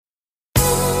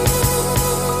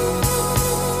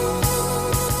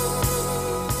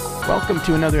Welcome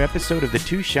to another episode of the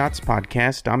Two Shots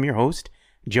Podcast. I'm your host,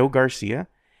 Joe Garcia,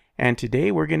 and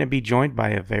today we're going to be joined by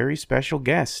a very special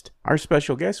guest. Our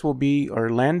special guest will be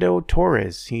Orlando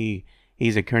Torres.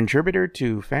 He's a contributor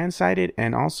to Fansided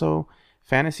and also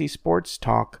Fantasy Sports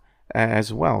Talk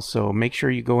as well. So make sure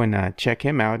you go and check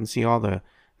him out and see all the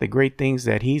great things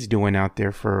that he's doing out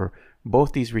there for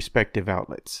both these respective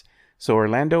outlets. So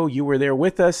Orlando, you were there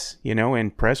with us,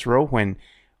 in press row when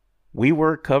we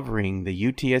were covering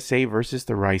the UTSA versus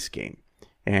the Rice game.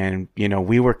 And,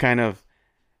 we were kind of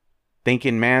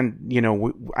thinking, man,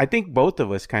 I think both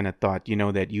of us kind of thought,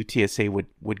 that UTSA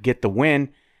would get the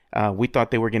win. We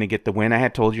thought they were going to get the win. I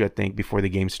had told you, I think, before the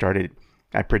game started,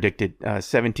 I predicted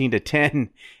 17-10.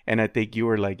 And I think you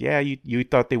were like, yeah, you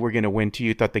thought they were going to win too.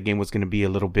 You thought the game was going to be a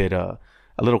little bit, a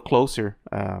little closer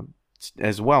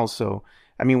as well. So,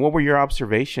 I mean, what were your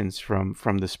observations from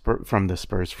the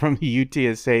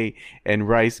UTSA and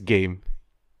Rice game?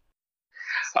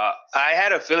 I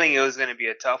had a feeling it was going to be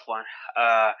a tough one.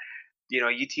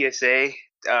 UTSA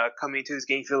coming into this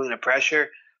game feeling the pressure,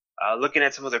 looking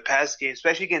at some of their past games,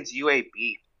 especially against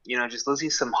UAB. Just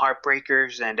losing some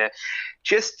heartbreakers and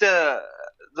just the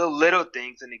little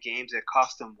things in the games that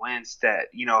cost them wins that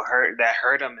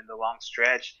hurt them in the long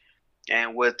stretch.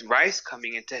 And with Rice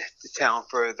coming into town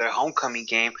for their homecoming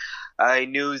game, I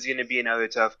knew it was going to be another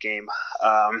tough game.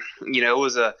 It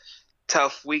was a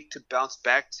tough week to bounce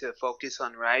back to focus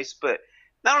on Rice. But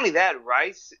not only that,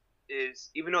 Rice is,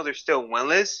 even though they're still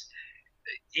winless,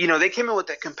 they came in with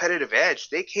that competitive edge.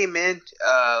 They came in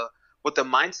with the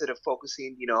mindset of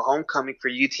focusing, homecoming for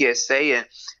UTSA. And,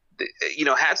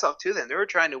 hats off to them. They were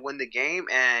trying to win the game.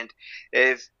 And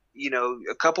if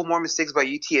a couple more mistakes by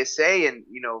UTSA and,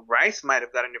 Rice might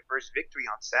have gotten their first victory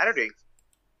on Saturday.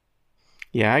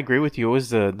 Yeah, I agree with you. It was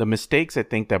the mistakes, I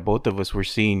think, that both of us were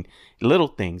seeing. Little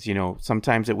things,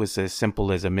 sometimes it was as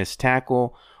simple as a missed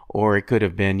tackle, or it could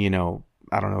have been,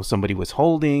 I don't know, somebody was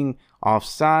holding,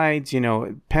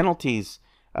 offsides, penalties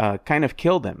kind of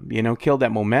killed them, killed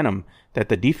that momentum that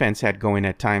the defense had going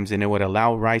at times, and it would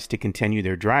allow Rice to continue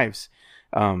their drives.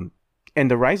 And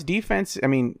the Rice defense, I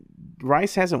mean,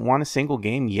 Rice hasn't won a single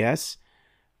game, yes,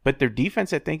 but their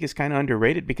defense, I think, is kind of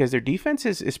underrated because their defense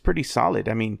is pretty solid.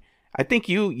 I mean, I think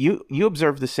you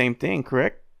observed the same thing,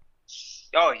 correct?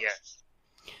 Oh, yes.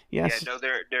 Yes. Yeah, no,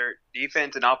 their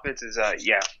defense and offense is,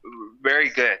 very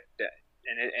good,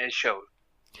 and it showed.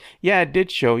 Yeah, it did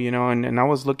show, and I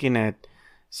was looking at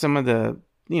some of the,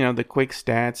 the quick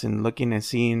stats and looking and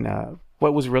seeing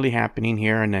what was really happening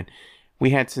here, and then we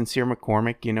had Sincere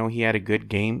McCormick, he had a good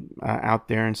game out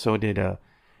there, and so did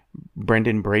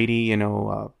Brendan Brady,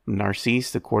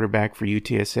 Narcisse, the quarterback for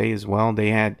UTSA as well.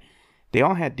 They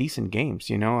all had decent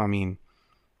games, I mean,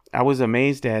 I was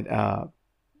amazed at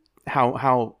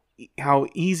how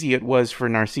easy it was for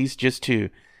Narcisse just to,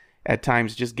 at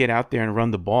times, just get out there and run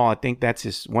the ball. I think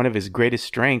that's one of his greatest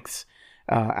strengths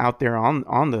out there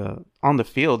on the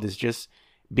field is just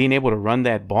being able to run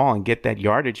that ball and get that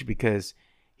yardage because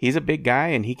he's a big guy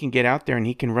and he can get out there and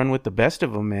he can run with the best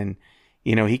of them. And,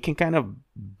 he can kind of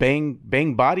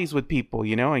bang bodies with people,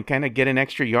 and kind of get an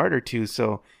extra yard or two.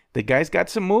 So the guy's got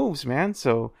some moves, man.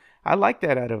 So I like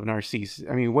that out of Narcisse.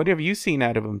 I mean, what have you seen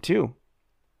out of him too?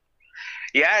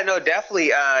 Yeah, no,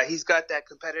 definitely. He's got that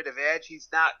competitive edge. He's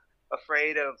not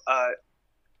afraid of,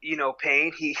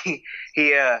 pain.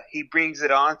 He brings it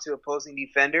on to opposing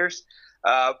defenders.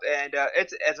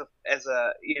 It's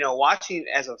watching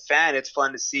as a fan, it's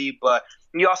fun to see, but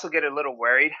you also get a little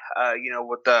worried,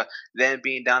 with them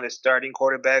being down the starting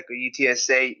quarterback of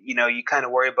UTSA, you kind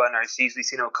of worry about Narcisse. We've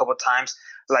seen him a couple of times,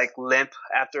 like limp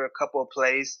after a couple of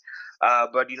plays.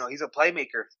 But he's a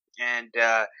playmaker and,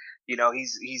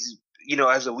 he's,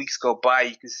 as the weeks go by,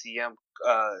 you can see him,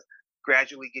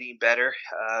 gradually getting better,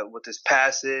 with his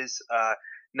passes,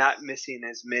 not missing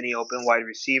as many open wide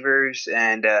receivers.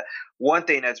 And one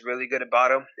thing that's really good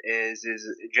about him is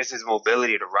just his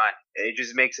mobility to run. It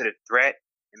just makes it a threat.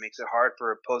 It makes it hard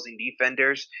for opposing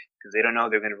defenders because they don't know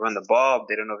if they're going to run the ball.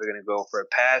 They don't know if they're going to go for a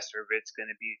pass or if it's going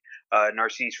to be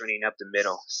Narcisse running up the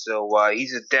middle. So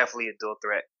he's definitely a dual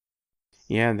threat.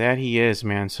 Yeah, that he is,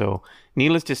 man. So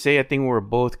needless to say, I think we're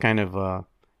both kind of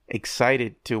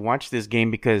excited to watch this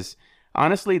game because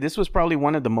honestly, this was probably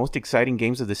one of the most exciting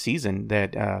games of the season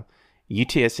that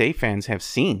UTSA fans have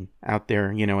seen out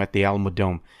there, at the Alamo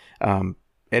Dome.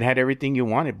 It had everything you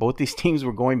wanted. Both these teams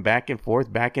were going back and forth.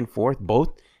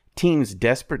 Both teams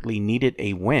desperately needed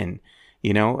a win,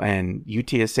 and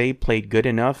UTSA played good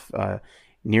enough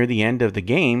near the end of the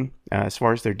game as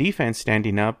far as their defense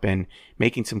standing up and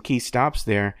making some key stops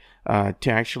there.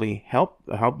 to actually help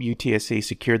UTSA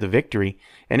secure the victory.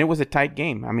 And it was a tight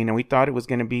game. I mean, we thought it was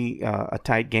going to be a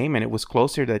tight game, and it was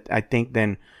closer I think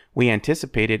than we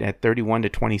anticipated at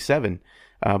 31-27.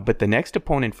 But the next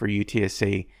opponent for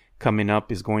UTSA coming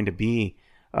up is going to be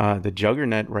the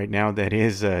juggernaut right now that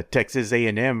is Texas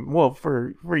A&M. Well,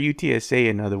 for UTSA,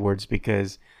 in other words,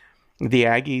 because the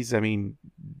Aggies, I mean,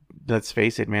 let's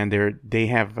face it, man, they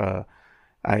have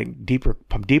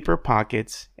deeper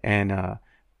pockets and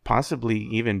possibly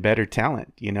even better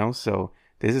talent, So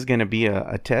this is going to be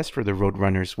a test for the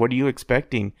Roadrunners. What are you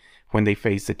expecting when they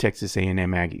face the Texas A&M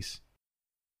Aggies?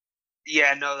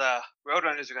 Yeah, no, the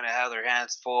Roadrunners are going to have their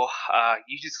hands full.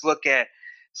 You just look at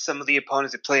some of the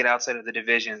opponents that played outside of the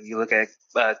division. You look at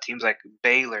teams like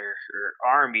Baylor or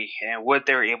Army and what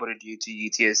they were able to do to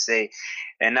UTSA.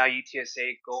 And now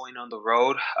UTSA going on the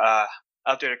road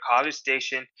out there to College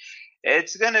Station.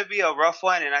 It's going to be a rough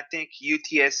one, and I think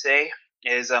UTSA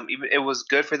is it was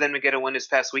good for them to get a win this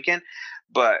past weekend,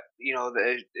 but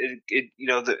it's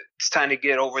time to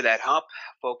get over that hump.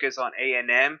 Focus on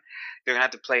A&M. They're gonna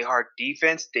have to play hard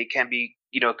defense. They can't be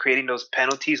creating those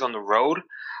penalties on the road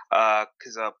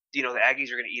because the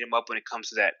Aggies are gonna eat them up when it comes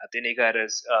to that. I think they got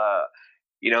us.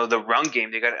 The run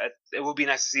game, it would be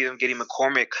nice to see them getting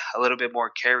McCormick a little bit more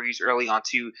carries early on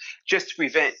too, just to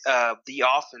prevent the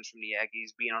offense from the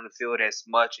Aggies being on the field as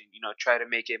much, and try to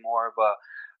make it more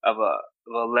of a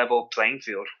level playing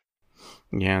field.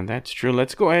 Yeah, that's true.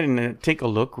 Let's go ahead and take a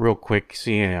look real quick,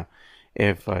 see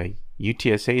if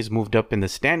UTSA has moved up in the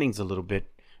standings a little bit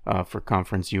for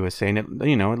Conference USA, and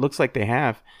it looks like they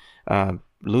have.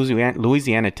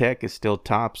 Louisiana Tech is still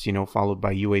tops, followed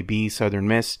by UAB, Southern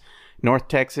Miss, North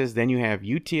Texas. Then you have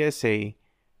UTSA,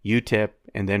 UTEP,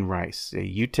 and then Rice.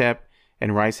 UTEP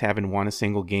and Rice haven't won a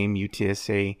single game.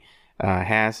 UTSA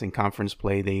has in conference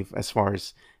play. They've, as far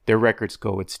as their records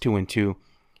go, it's 2-2.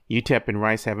 UTEP and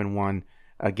Rice haven't won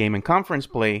a game in conference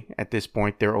play at this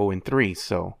point. They're 0-3.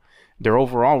 So their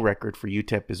overall record for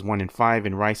UTEP is 1-5,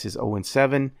 and Rice is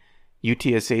 0-7.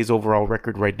 UTSA's overall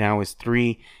record right now is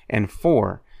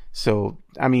 3-4. So,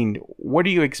 I mean, what are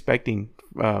you expecting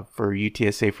for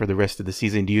UTSA for the rest of the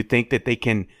season? Do you think that they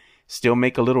can still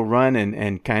make a little run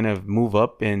and kind of move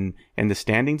up in the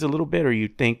standings a little bit, or you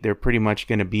think they're pretty much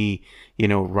going to be,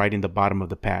 right in the bottom of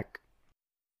the pack?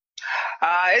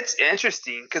 It's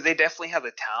interesting because they definitely have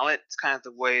the talent. It's kind of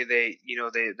the way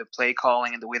the play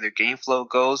calling and the way their game flow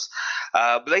goes.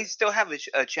 But they still have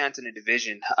a chance in the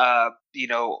division.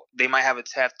 They might have a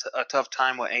tough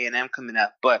time with A&M coming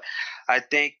up. But I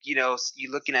think, you're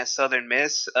looking at Southern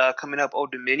Miss coming up,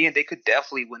 Old Dominion, they could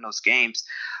definitely win those games.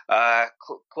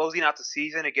 Closing out the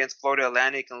season against Florida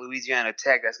Atlantic and Louisiana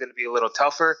Tech, that's going to be a little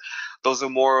tougher. Those are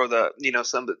more of the,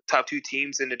 some of the top two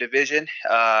teams in the division.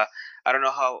 I don't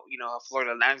know how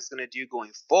Florida Atlantic is going to do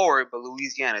going forward, but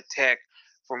Louisiana Tech,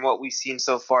 from what we've seen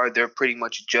so far, they're pretty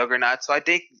much a juggernaut. So I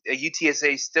think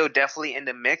UTSA is still definitely in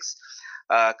the mix.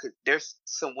 There's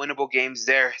some winnable games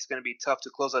there. It's going to be tough to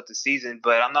close out the season,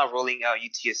 but I'm not rolling out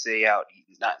UTSA out,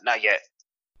 not yet.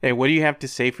 Hey, what do you have to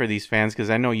say for these fans? Because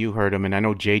I know you heard them, and I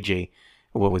know JJ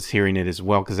was hearing it as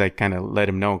well, because I kind of let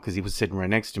him know because he was sitting right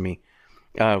next to me.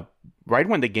 Right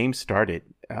when the game started,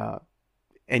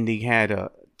 and they had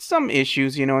some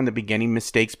issues, in the beginning,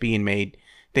 mistakes being made,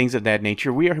 things of that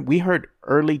nature. We heard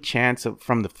early chants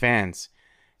from the fans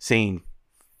saying,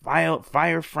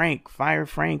 "Fire Frank, fire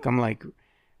Frank." I'm like,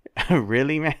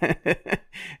 really, man?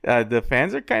 The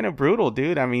fans are kind of brutal,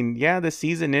 dude. I mean, yeah, the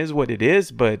season is what it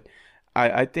is, but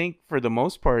I think for the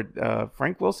most part,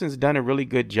 Frank Wilson's done a really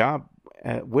good job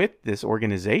with this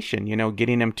organization,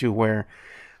 getting them to where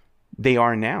they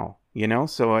are now,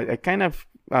 So I kind of,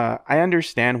 I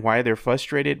understand why they're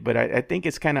frustrated, but I think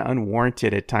it's kind of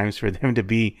unwarranted at times for them to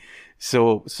be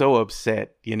so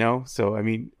upset, So, I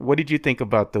mean, what did you think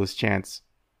about those chants?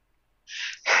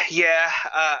 Yeah,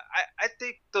 I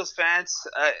think those fans,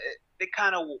 they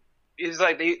kind of, it's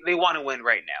like they want to win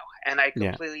right now, and I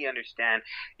completely understand.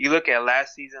 You look at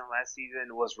last season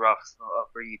was rough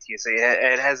for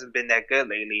UTSA. It hasn't been that good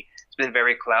lately. It's been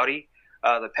very cloudy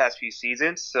the past few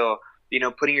seasons. So,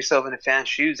 putting yourself in the fans'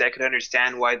 shoes, I could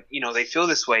understand why, they feel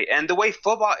this way. And the way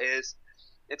football is,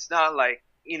 it's not like,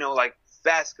 like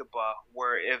basketball,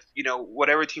 where if,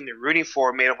 whatever team they're rooting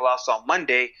for may have lost on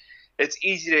Monday, it's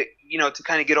easy to, to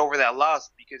kind of get over that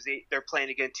loss because they're playing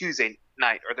again Tuesday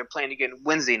night or they're playing again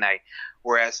Wednesday night.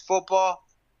 Whereas football,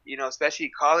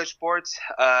 especially college sports,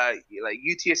 like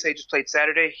UTSA just played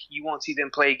Saturday, you won't see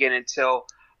them play again until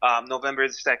November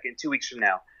the 2nd, 2 weeks from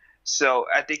now. So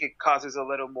I think it causes a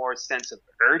little more sense of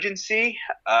urgency.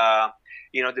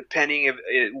 Depending if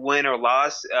it win or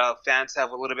loss, fans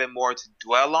have a little bit more to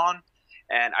dwell on.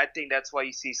 And I think that's why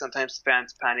you see sometimes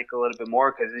fans panic a little bit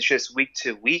more because it's just week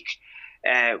to week.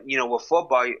 And, with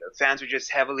football, fans are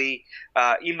just heavily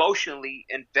emotionally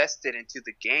invested into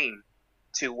the game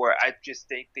to where I just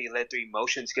think they let their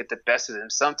emotions get the best of them.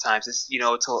 Sometimes it's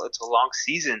a long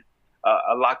season.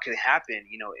 A lot could happen.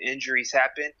 Injuries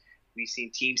happen. We've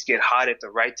seen teams get hot at the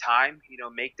right time,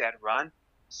 make that run.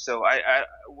 So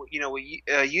with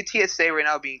UTSA right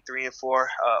now being 3-4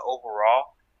 overall,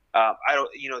 I don't,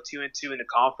 2-2 in the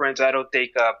conference. I don't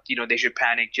think, they should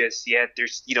panic just yet.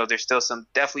 There's still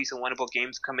definitely some winnable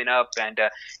games coming up, and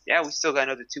we still got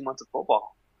another 2 months of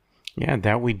football. Yeah,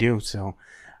 that we do. So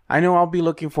I know I'll be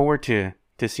looking forward to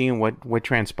seeing what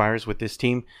transpires with this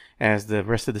team as the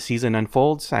rest of the season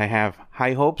unfolds. I have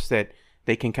high hopes that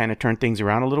they can kind of turn things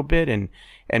around a little bit and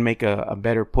make a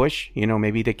better push.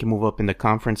 Maybe they can move up in the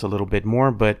conference a little bit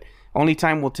more, but only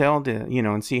time will tell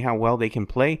and see how well they can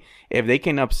play. If they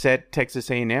can upset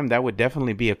Texas A&M, that would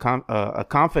definitely be a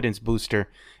confidence booster.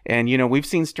 And, we've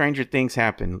seen stranger things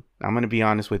happen. I'm going to be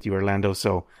honest with you, Orlando.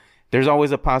 So there's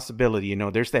always a possibility,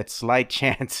 there's that slight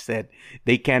chance that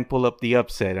they can pull up the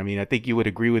upset. I mean, I think you would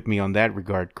agree with me on that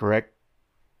regard, correct?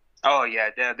 Oh, yeah,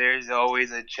 there's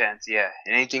always a chance. Yeah,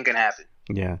 anything can happen.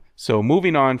 Yeah. So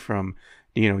moving on from,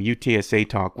 UTSA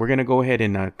talk, we're going to go ahead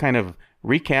and kind of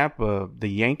recap the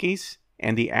Yankees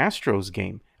and the Astros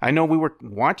game. I know we were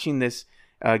watching this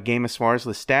game as far as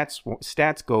the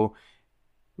stats go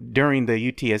during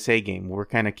the UTSA game. We're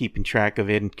kind of keeping track of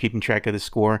it and keeping track of the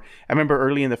score. I remember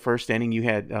early in the first inning, you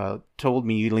had told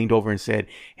me, you leaned over and said,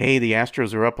 hey, the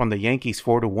Astros are up on the Yankees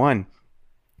 4-1.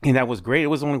 And that was great. It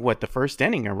was only, the first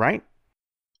inning, right?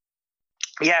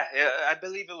 Yeah, I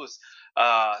believe it was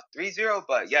 3-0,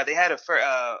 but yeah, they had a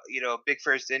big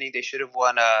first inning. They should have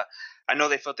won. I know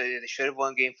they felt that they should have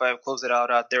won Game 5, close it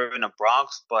out there in the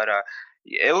Bronx, but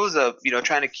it was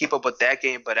trying to keep up with that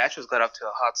game, but Astros got off to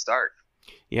a hot start.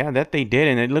 Yeah, that they did,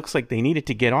 and it looks like they needed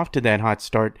to get off to that hot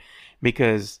start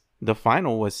because the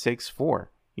final was 6-4.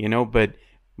 But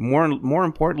more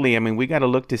importantly, I mean, we got to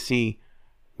look to see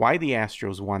why the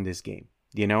Astros won this game.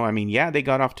 I mean, yeah, they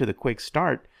got off to the quick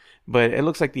start, but it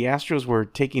looks like the Astros were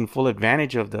taking full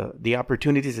advantage of the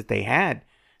opportunities that they had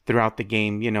throughout the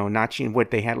game, notching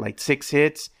what they had, like 6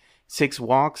 hits, 6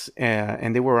 walks,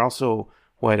 and they were also,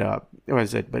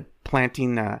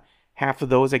 planting half of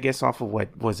those, I guess, off of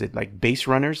like base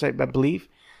runners, I believe.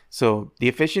 So the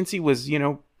efficiency was,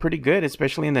 pretty good,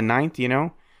 especially in the ninth,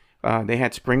 They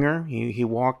had Springer. He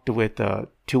walked with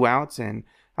 2 outs, and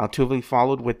Altuve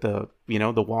followed with the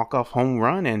walk-off home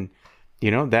run, and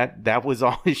that was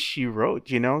all she wrote,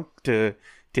 to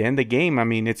end the game. I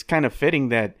mean, it's kind of fitting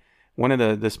that one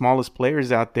of the smallest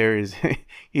players out there is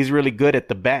he's really good at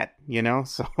the bat,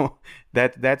 so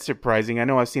that's surprising. I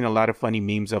know I've seen a lot of funny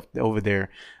memes over there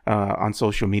on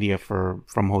social media from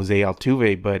Jose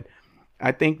Altuve, but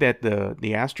I think that the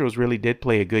Astros really did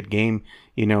play a good game,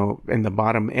 in the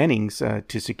bottom innings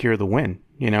to secure the win,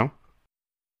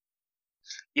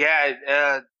 Yeah,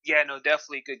 no,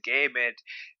 definitely a good game, and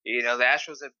the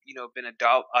Astros have been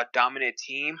a dominant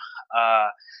team.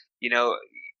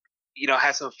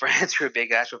 Have some friends who are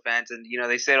big Astro fans, and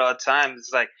they say it all the time.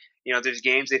 It's like there's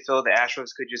games they feel the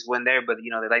Astros could just win there, but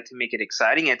they like to make it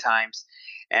exciting at times,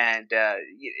 and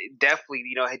definitely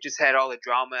it just had all the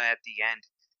drama at the end.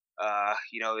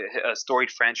 A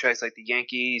storied franchise like the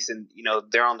Yankees, and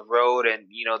they're on the road, and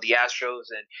the Astros,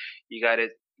 and you got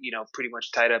it pretty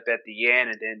much tied up at the end,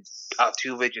 and then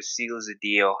Altuve just seals the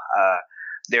deal.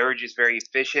 They were just very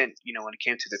efficient, when it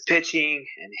came to the pitching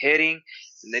and hitting,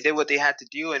 and they did what they had to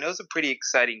do, and it was a pretty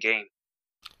exciting game.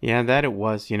 Yeah, that it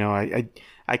was.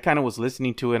 I kind of was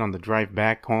listening to it on the drive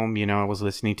back home. I was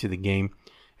listening to the game,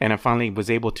 and I finally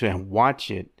was able to watch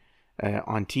it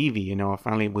on TV. I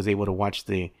finally was able to watch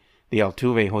the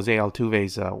Jose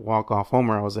Altuve's walk-off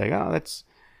homer. I was like, oh, that's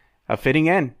a fitting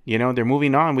end. They're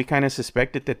moving on. We kind of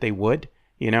suspected that they would,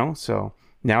 so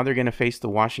now they're going to face the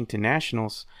Washington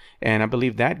Nationals, and I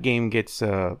believe that game gets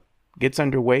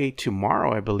underway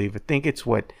tomorrow. I believe. I think it's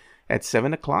at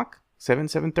 7 o'clock,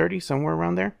 7:30, somewhere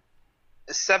around there.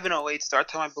 7:08 start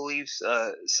time, I believe,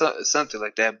 something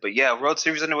like that. But yeah, World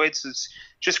Series underway. It's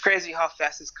just crazy how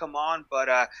fast it's come on.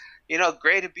 But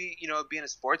great to be being a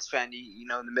sports fan. In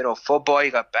the middle of football,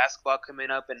 you got basketball coming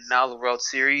up, and now the World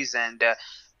Series, and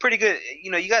pretty good.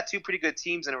 You got 2 pretty good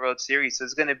teams in the World Series, so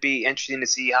it's going to be interesting to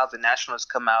see how the Nationals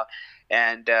come out,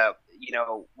 and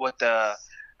what the.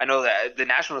 I know that the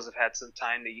Nationals have had some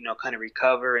time to kind of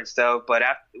recover and stuff, but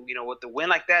after with the win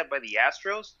like that by the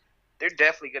Astros, they're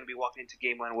definitely going to be walking into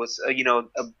Game 1 with a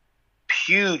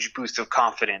huge boost of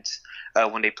confidence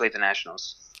when they play the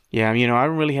Nationals. Yeah, I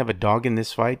don't really have a dog in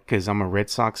this fight because I'm a Red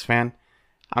Sox fan.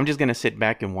 I'm just gonna sit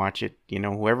back and watch it.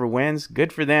 Whoever wins,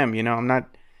 good for them. I'm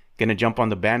not gonna jump on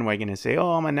the bandwagon and say,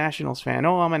 "Oh, I'm a Nationals fan.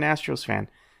 Oh, I'm an Astros fan."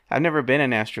 I've never been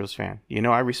an Astros fan.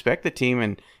 I respect the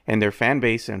team and their fan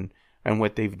base and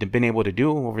what they've been able to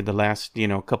do over the last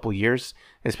couple years,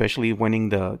 especially winning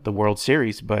the World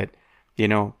Series. But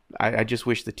I just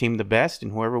wish the team the best,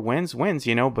 and whoever wins.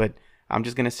 But I'm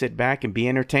just gonna sit back and be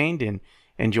entertained and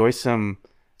enjoy some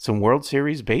World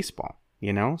Series baseball.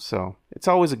 So it's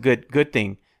always a good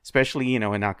thing, especially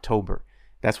in October.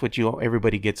 That's what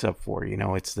everybody gets up for.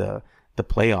 It's the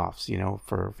playoffs.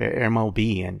 For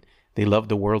MLB, and they love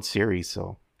the World Series.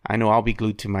 So I know I'll be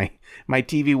glued to my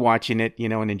TV watching it,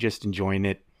 and just enjoying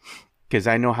it, because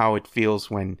I know how it feels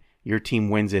when your team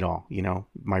wins it all.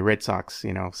 My Red Sox.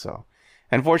 So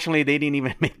unfortunately they didn't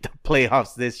even make the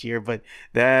playoffs this year. But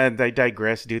that I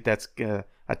digress, dude. That's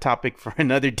a topic for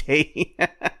another day.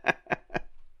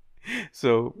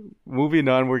 So moving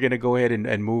on, we're going to go ahead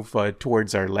and move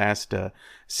towards our last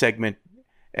segment.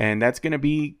 And that's going to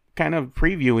be kind of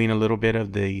previewing a little bit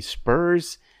of the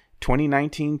Spurs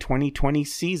 2019-2020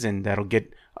 season that'll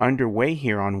get underway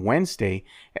here on Wednesday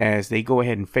as they go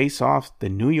ahead and face off the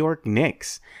New York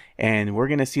Knicks. And we're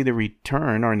going to see the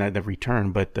return, or not the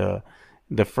return, but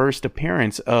the first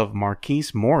appearance of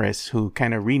Marquise Morris, who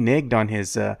kind of reneged on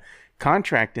his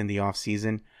contract in the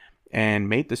offseason and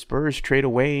made the Spurs trade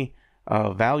away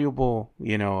a valuable,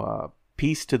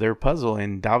 piece to their puzzle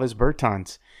in Davis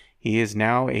Bertans. He is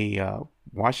now a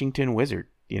Washington Wizard,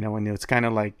 and it's kind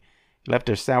of like left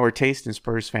a sour taste in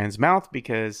Spurs fans' mouth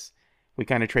because we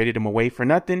kind of traded him away for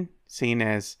nothing, seeing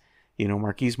as,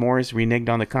 Marquise Morris reneged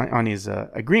on his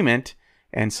agreement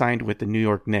and signed with the New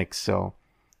York Knicks. So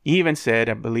he even said,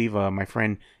 I believe my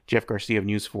friend Jeff Garcia of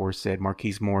News Force said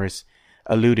Marquise Morris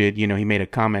alluded, he made a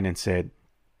comment and said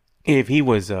if he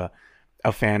was a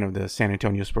fan of the San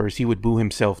Antonio Spurs, he would boo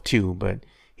himself too, but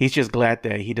he's just glad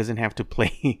that he doesn't have to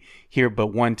play here but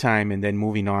one time and then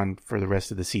moving on for the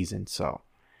rest of the season. So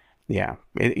yeah,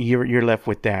 you're left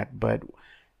with that. But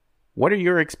what are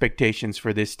your expectations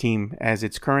for this team as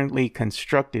it's currently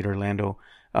constructed, Orlando,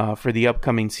 for the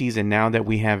upcoming season, now that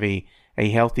we have a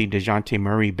healthy DeJounte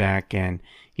Murray back, and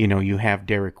you have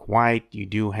Derek White, you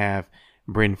do have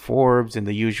Bryn Forbes and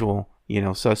the usual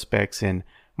suspects, and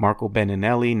Marco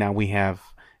Beninelli. Now we have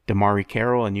DeMarre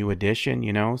Carroll, a new addition,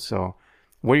 So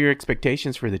what are your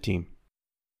expectations for the team?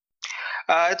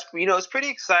 It's pretty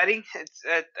exciting.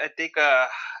 I think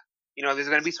there's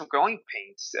going to be some growing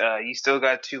pains. You still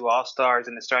got two All-Stars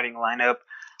in the starting lineup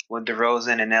with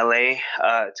DeRozan in LA.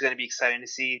 It's going to be exciting to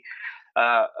see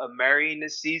Murray in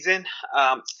this season.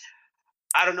 I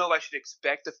don't know if I should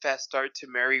expect a fast start to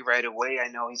Murray right away. I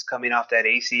know he's coming off that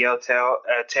ACL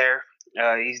tear.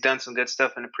 He's done some good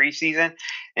stuff in the preseason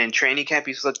and training camp.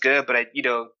 He's looked good, but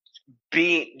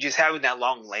just having that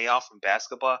long layoff from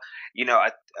basketball,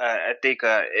 I think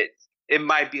it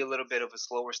might be a little bit of a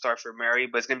slower start for Murray,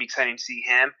 but it's gonna be exciting to see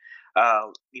him.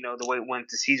 The way when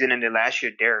the season ended last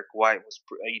year, Derek White was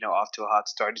off to a hot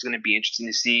start. It's gonna be interesting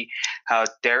to see how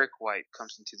Derek White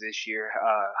comes into this year,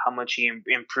 how much he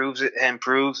improves,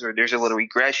 or there's a little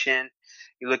regression.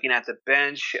 You're looking at the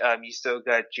bench. You still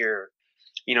got your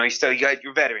you got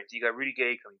your veterans. You got Rudy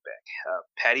Gay coming back,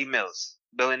 Patty Mills,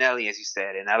 Bellinelli, as you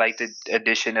said, and I like the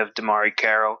addition of DeMarre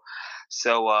Carroll.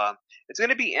 So it's going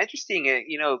to be interesting.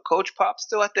 Coach Pop's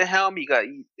still at the helm. You got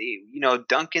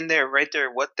Duncan there, right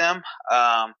there with them.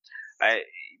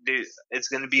 It's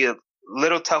going to be a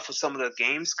little tough with some of the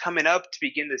games coming up to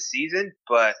begin the season,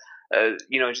 but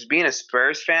just being a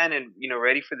Spurs fan and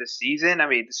ready for the season. I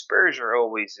mean, the Spurs are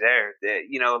always there.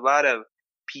 A lot of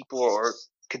people are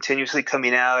continuously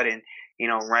coming out and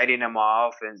writing them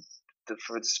off, and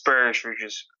for the Spurs for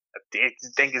just, I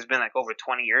think it's been like over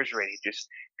 20 years already, just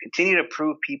continue to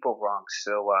prove people wrong.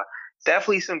 So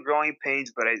definitely some growing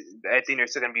pains, but I think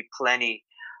there's still going to be plenty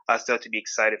still to be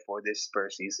excited for this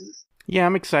Spurs season. Yeah,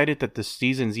 I'm excited that the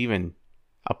season's even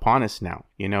upon us now.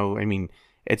 I mean,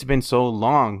 it's been so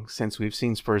long since we've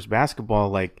seen Spurs basketball.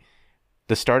 Like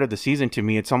the start of the season, to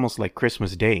me, it's almost like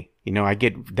Christmas Day. I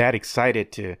get that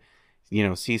excited to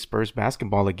see Spurs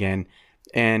basketball again.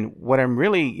 And what I'm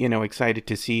really, excited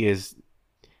to see is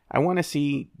I want to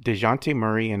see DeJounte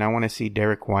Murray and I want to see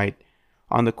Derek White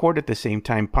on the court at the same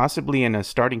time, possibly in a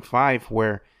starting five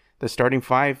where the starting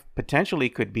five potentially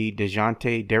could be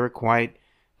DeJounte, Derek White,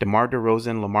 DeMar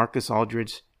DeRozan, LaMarcus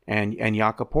Aldridge, and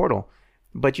Jakob Poeltl.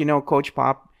 But, Coach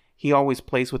Pop, he always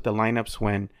plays with the lineups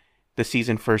when the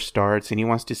season first starts, and he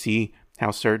wants to see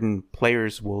how certain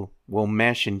players will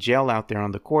mesh and gel out there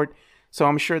on the court. So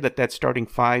I'm sure that starting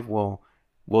five will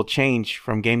change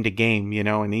from game to game,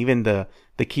 and even the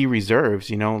key reserves,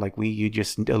 like you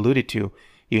just alluded to,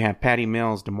 You have Patty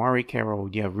Mills, Damari Carroll,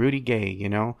 you have Rudy Gay,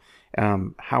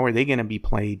 how are they going to be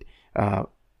played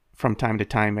from time to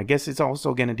time? I guess it's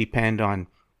also going to depend on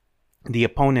the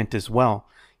opponent as well,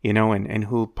 and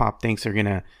who Pop thinks are going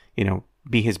to,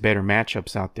 be his better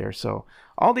matchups out there. So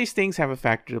all these things have a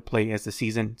factor to play as the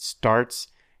season starts.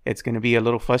 It's going to be a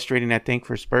little frustrating, I think,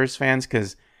 for Spurs fans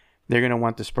because they're going to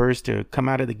want the Spurs to come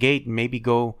out of the gate and maybe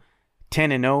go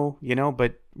 10-0,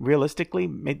 but realistically,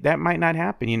 that might not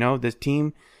happen. This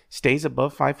team stays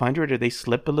above 500 or they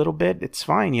slip a little bit. It's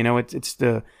fine. It's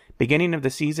the beginning of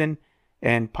the season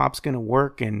and Pop's going to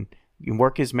work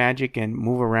his magic and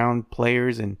move around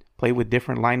players and play with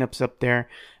different lineups up there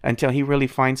until he really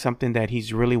finds something that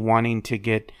he's really wanting to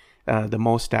get the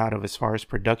most out of as far as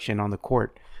production on the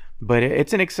court. But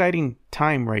it's an exciting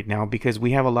time right now because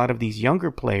we have a lot of these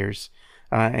younger players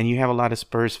and you have a lot of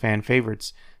Spurs fan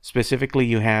favorites. Specifically,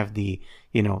 you have the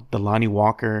Lonnie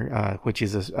Walker, which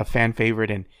is a fan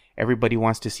favorite, and everybody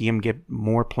wants to see him get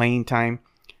more playing time.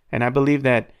 And I believe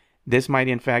that this might,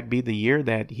 in fact, be the year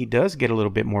that he does get a little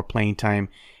bit more playing time,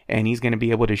 and he's going to be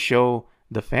able to show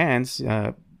the fans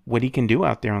what he can do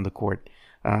out there on the court.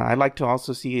 I'd like to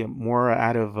also see more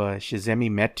out of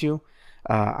Shizemi Metu.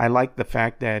 I like the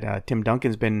fact that Tim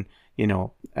Duncan's been,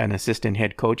 an assistant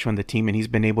head coach on the team, and he's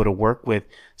been able to work with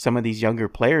some of these younger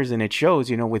players, and it shows,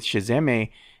 with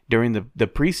Shizemi during the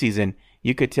preseason.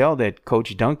 You could tell that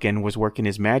Coach Duncan was working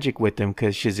his magic with him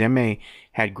because Shizemi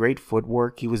had great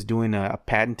footwork. He was doing a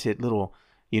patented little,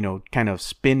 kind of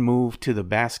spin move to the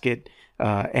basket.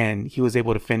 And he was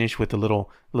able to finish with a little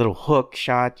hook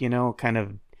shot, kind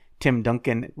of Tim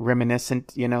Duncan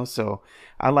reminiscent, So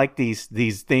I like these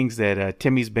things that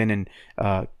Timmy's been in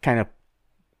kind of,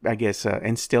 I guess,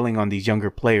 instilling on these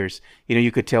younger players.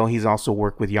 You could tell he's also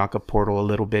worked with Jakob Poeltl a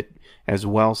little bit as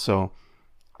well. So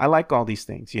I like all these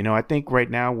things. I think right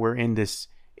now we're in this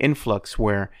influx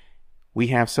where we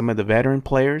have some of the veteran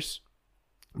players,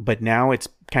 but now it's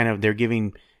kind of they're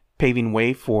paving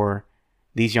way for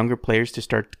these younger players to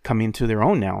start to come into their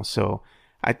own now. So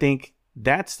I think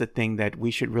that's the thing that we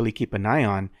should really keep an eye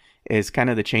on is kind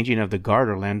of the changing of the guard,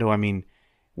 Orlando. I mean,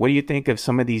 what do you think of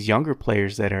some of these younger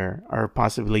players that are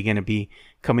possibly going to be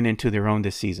coming into their own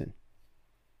this season?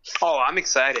 Oh, I'm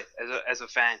excited as a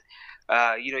fan.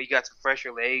 You got some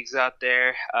fresher legs out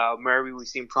there. Murray, we've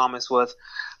seen promise with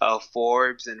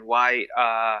Forbes and White.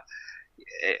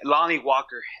 Lonnie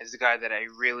Walker is the guy that I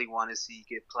really want to see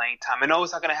get playing time. I know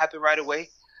it's not going to happen right away.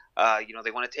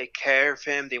 They want to take care of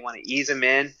him. They want to ease him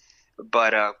in.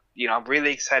 But, I'm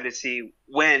really excited to see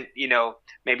when,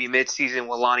 maybe midseason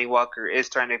when Lonnie Walker is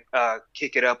trying to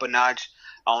kick it up a notch.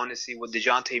 I want to see what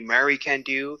DeJounte Murray can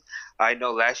do. I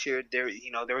know last year there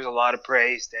was a lot of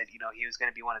praise that, he was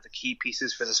going to be one of the key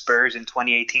pieces for the Spurs in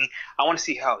 2018. I want to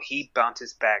see how he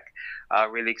bounces back.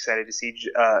 Really excited to see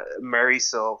Murray.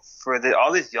 So for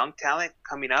all this young talent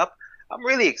coming up, I'm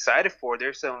really excited for.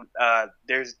 There's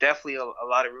definitely a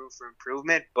lot of room for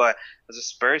improvement, but as a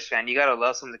Spurs fan, you gotta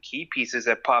love some of the key pieces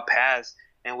that Pop has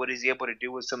and what he's able to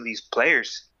do with some of these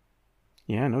players.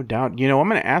 Yeah, no doubt. I'm going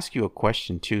to ask you a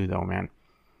question too, though, man.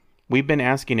 We've been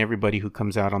asking everybody who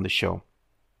comes out on the show,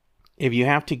 if you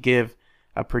have to give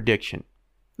a prediction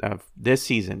of this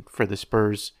season for the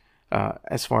Spurs,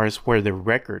 as far as where the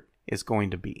record is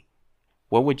going to be,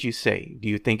 what would you say? Do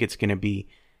you think it's going to be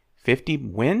 50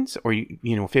 wins or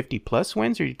 50 plus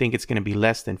wins, or you think it's going to be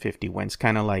less than 50 wins,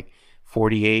 kind of like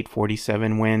 48,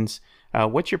 47 wins?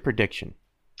 What's your prediction?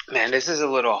 Man, this is a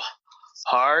little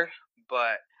hard,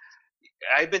 but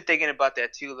I've been thinking about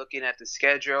that too, looking at the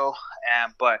schedule,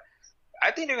 but I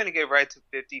think they're going to get right to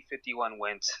 50, 51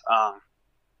 wins.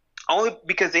 Only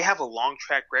because they have a long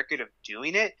track record of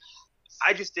doing it.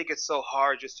 I just think it's so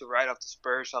hard just to write off the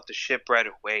Spurs off the ship right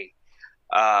away.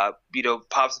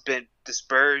 Pop's been the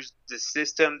Spurs, the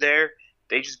system there.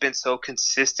 They've just been so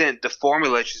consistent. The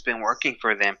formula has just been working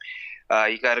for them.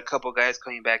 You got a couple guys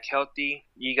coming back healthy.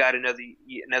 You got another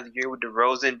year with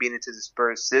DeRozan being into the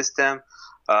Spurs system.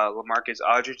 LaMarcus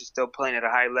Aldridge is still playing at a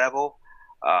high level.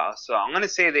 So I'm going to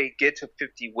say they get to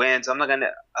 50 wins. I'm not going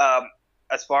to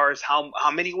as far as how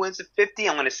many wins of 50,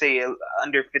 I'm going to say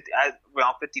under 50,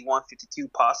 around 51, 52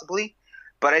 possibly.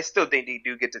 But I still think they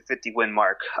do get to 50 win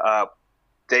mark.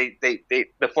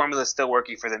 The formula is still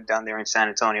working for them down there in San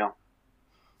Antonio.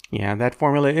 Yeah, that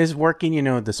formula is working.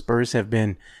 The Spurs have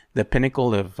been the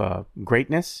pinnacle of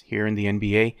greatness here in the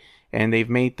NBA, and they've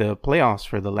made the playoffs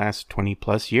for the last 20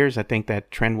 plus years. I think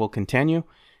that trend will continue.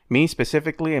 Me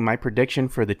specifically, and my prediction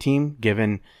for the team,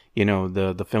 given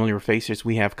the familiar faces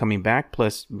we have coming back,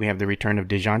 plus we have the return of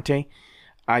DeJounte,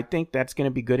 I think that's going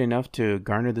to be good enough to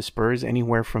garner the Spurs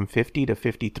anywhere from 50 to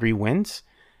 53 wins.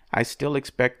 I still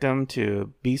expect them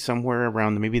to be somewhere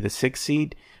around maybe the 6th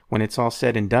seed when it's all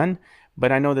said and done.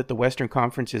 But I know that the Western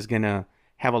Conference is going to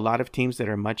have a lot of teams that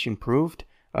are much improved,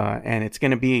 and it's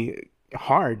going to be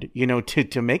hard,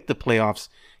 to make the playoffs,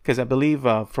 because I believe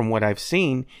from what I've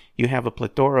seen, you have a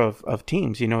plethora of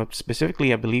teams.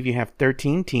 Specifically, I believe you have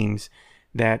 13 teams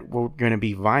that were going to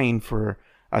be vying for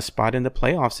a spot in the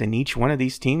playoffs, and each one of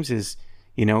these teams is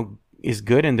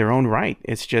good in their own right.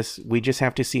 It's just we just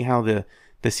have to see how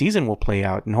the season will play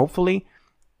out, and hopefully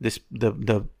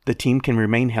the team can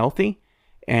remain healthy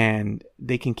and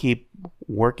they can keep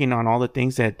working on all the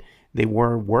things that they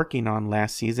were working on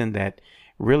last season that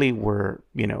really were,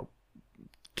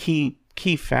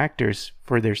 key factors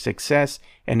for their success,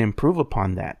 and improve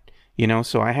upon that.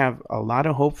 So I have a lot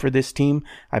of hope for this team.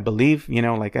 I believe,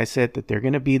 like I said, that they're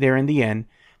going to be there in the end.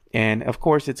 And of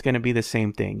course, it's going to be the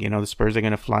same thing. The Spurs are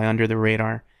going to fly under the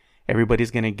radar.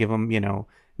 Everybody's going to give them,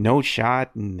 no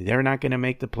shot, and they're not going to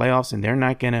make the playoffs,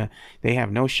 and they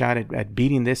have no shot at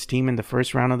beating this team in the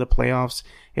first round of the playoffs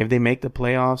if they make the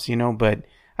playoffs, but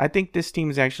I think this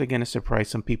team is actually going to surprise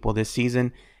some people this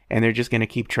season, and they're just going to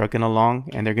keep trucking along,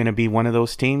 and they're going to be one of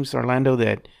those teams, Orlando,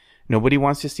 that nobody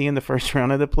wants to see in the first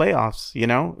round of the playoffs.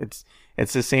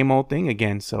 It's the same old thing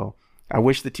again. So I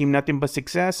wish the team nothing but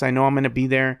success. I know I'm going to be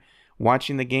there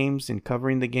watching the games and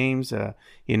covering the games, and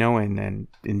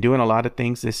doing a lot of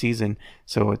things this season.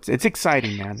 So it's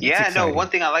exciting, man. Yeah, no, one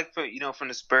thing I like from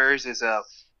the Spurs is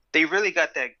they really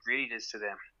got that grittiness to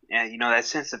them, and that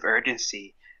sense of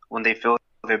urgency when they feel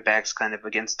their backs kind of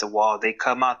against the wall. They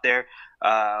come out there,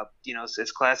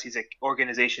 as classy as an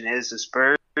organization is, the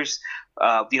Spurs,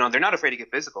 they're not afraid to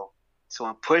get physical. So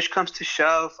when push comes to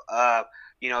shove,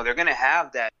 they're going to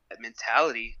have that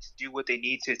mentality to do what they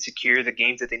need to secure the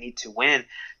games that they need to win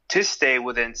to stay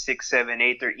within 6, 7,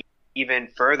 8, or even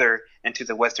further into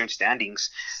the Western standings.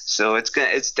 So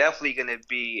it's definitely going to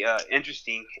be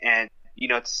interesting, and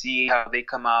to see how they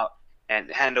come out and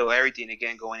handle everything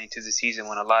again going into the season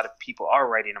when a lot of people are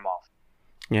writing them off.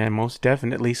 Yeah, most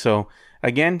definitely. So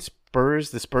again,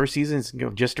 the Spurs season is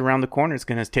just around the corner. It's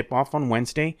going to tip off on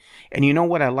Wednesday, and you know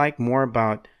what I like more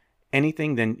about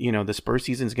anything than the Spurs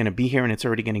season is going to be here and it's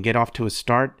already going to get off to a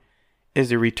start is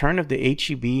the return of the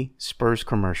H-E-B Spurs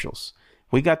commercials.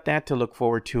 We got that to look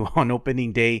forward to on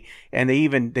opening day, and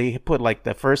they put like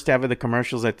the first half of the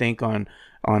commercials, I think, on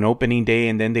opening day,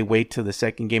 and then they wait till the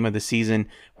second game of the season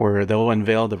where they'll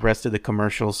unveil the rest of the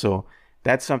commercials. So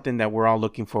that's something that we're all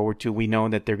looking forward to. We know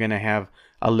that they're going to have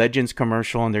a Legends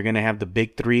commercial, and they're going to have the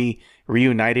big three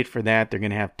reunited for that. They're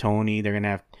going to have Tony, they're going to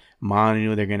have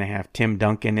Manu, they're going to have Tim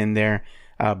Duncan in there.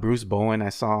 Bruce Bowen, I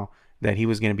saw that he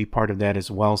was going to be part of that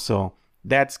as well. So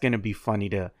that's going to be funny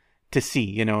to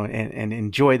see, and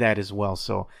enjoy that as well.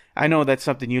 So I know that's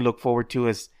something you look forward to,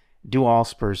 as do all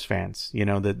Spurs fans,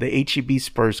 the H-E-B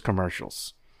Spurs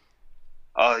commercials.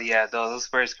 Oh, yeah, those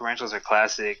Spurs commercials are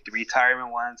classic. The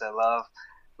retirement ones I love.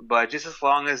 But just as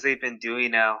long as they've been doing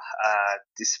now,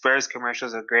 the Spurs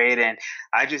commercials are great, and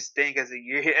I just think as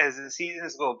the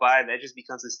seasons go by, that just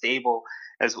becomes a staple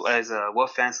as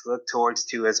what fans look towards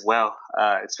to as well.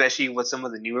 Especially with some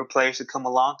of the newer players who come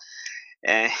along,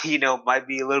 and might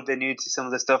be a little bit new to some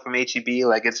of the stuff from HEB.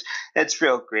 Like it's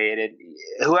real great, and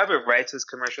whoever writes those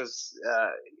commercials,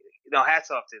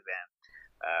 hats off to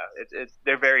them.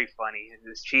 They're very funny.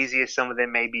 As cheesy as some of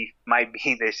them might be,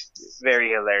 they're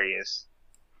very hilarious.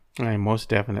 Most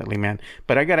definitely, man.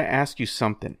 But I got to ask you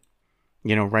something,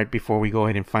 right before we go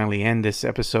ahead and finally end this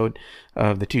episode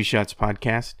of the Two Shots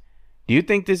podcast. Do you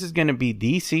think this is going to be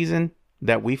the season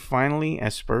that we finally,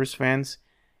 as Spurs fans,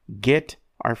 get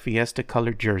our Fiesta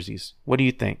colored jerseys? What do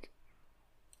you think?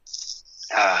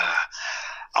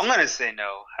 I'm going to say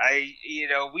no.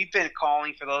 We've been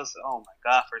calling for those, oh my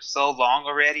God, for so long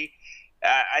already.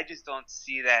 I just don't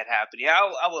see that happening.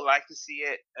 I would like to see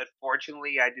it.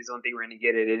 Unfortunately, I just don't think we're going to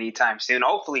get it anytime soon.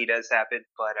 Hopefully it does happen,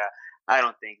 but I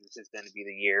don't think this is going to be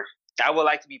the year. I would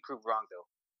like to be proved wrong, though.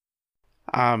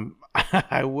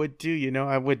 I would too.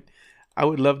 I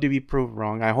would love to be proved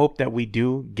wrong. I hope that we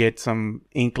do get some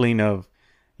inkling of,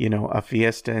 a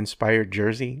Fiesta-inspired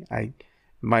jersey.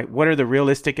 What are the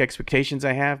realistic expectations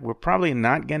I have? We're probably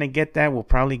not going to get that. We'll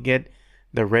probably get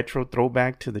the retro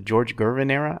throwback to the George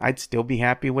Gervin era. I'd still be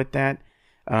happy with that.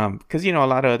 Because, a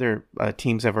lot of other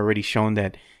teams have already shown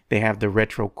that they have the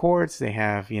retro courts, they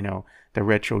have, the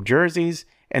retro jerseys,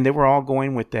 and they were all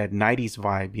going with that 90s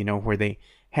vibe, where they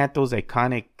had those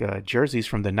iconic jerseys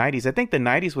from the 90s. I think the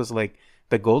 90s was like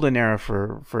the golden era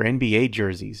for NBA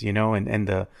jerseys, and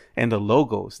the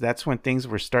logos. That's when things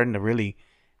were starting to really,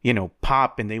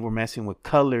 pop, and they were messing with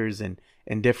colors and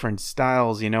different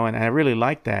styles, and I really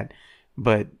like that.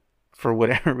 But for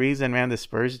whatever reason, man, the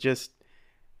Spurs just,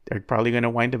 they're probably going to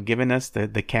wind up giving us the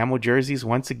camo jerseys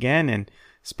once again, and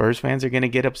Spurs fans are going to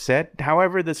get upset.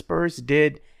 However, the Spurs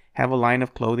did have a line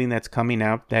of clothing that's coming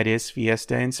out that is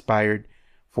Fiesta inspired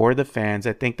for the fans.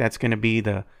 I think that's going to be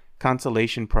the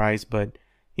consolation prize, but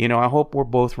you know, I hope we're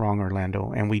both wrong,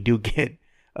 Orlando, and we do get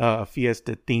a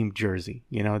Fiesta themed jersey,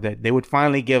 you know, that they would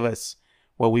finally give us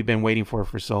what we've been waiting for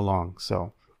so long.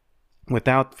 So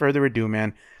without further ado,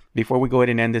 man, before we go ahead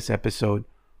and end this episode,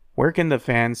 where can the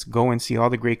fans go and see all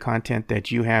the great content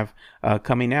that you have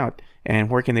coming out, and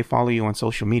where can they follow you on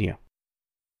social media?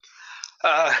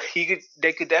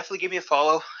 They could definitely give me a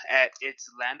follow at It's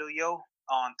Lando Yo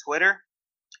on Twitter.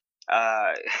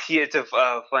 It's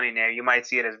a funny name. You might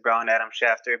see it as Brown Adam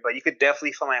Shafter, but you could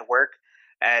definitely find my work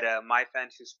at My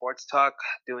Fantasy Sports Talk,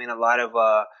 doing a lot of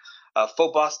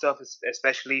football stuff,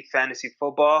 especially fantasy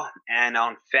football, and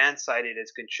on Fansided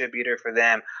as contributor for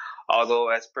them. Although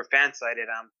as per Fansided,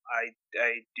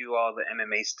 I do all the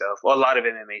MMA stuff, well, a lot of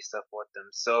MMA stuff with them.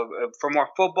 So for more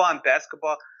football and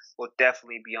basketball, will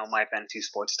definitely be on My Fantasy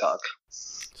Sports Talk.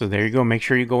 So there you go. Make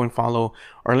sure you go and follow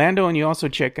Orlando, and you also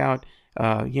check out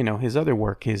his other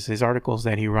work, his articles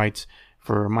that he writes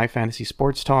for My Fantasy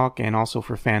Sports Talk and also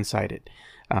for Fansided.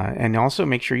 And also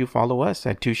make sure you follow us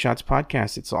at Two Shots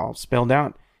Podcast. It's all spelled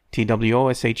out,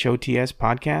 TWOSHOTS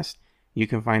Podcast. You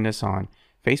can find us on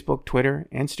Facebook, Twitter,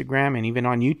 Instagram, and even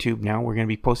on YouTube now. We're going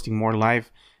to be posting more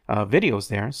live videos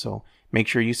there, so make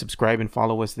sure you subscribe and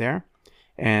follow us there.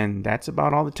 And that's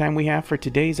about all the time we have for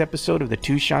today's episode of the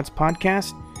Two Shots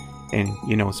Podcast. And,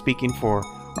 you know, speaking for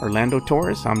Orlando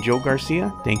Torres, I'm Joe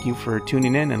Garcia. Thank you for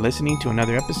tuning in and listening to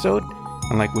another episode.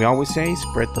 And like we always say,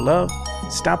 spread the love,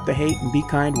 stop the hate, and be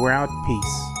kind. We're out.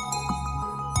 Peace.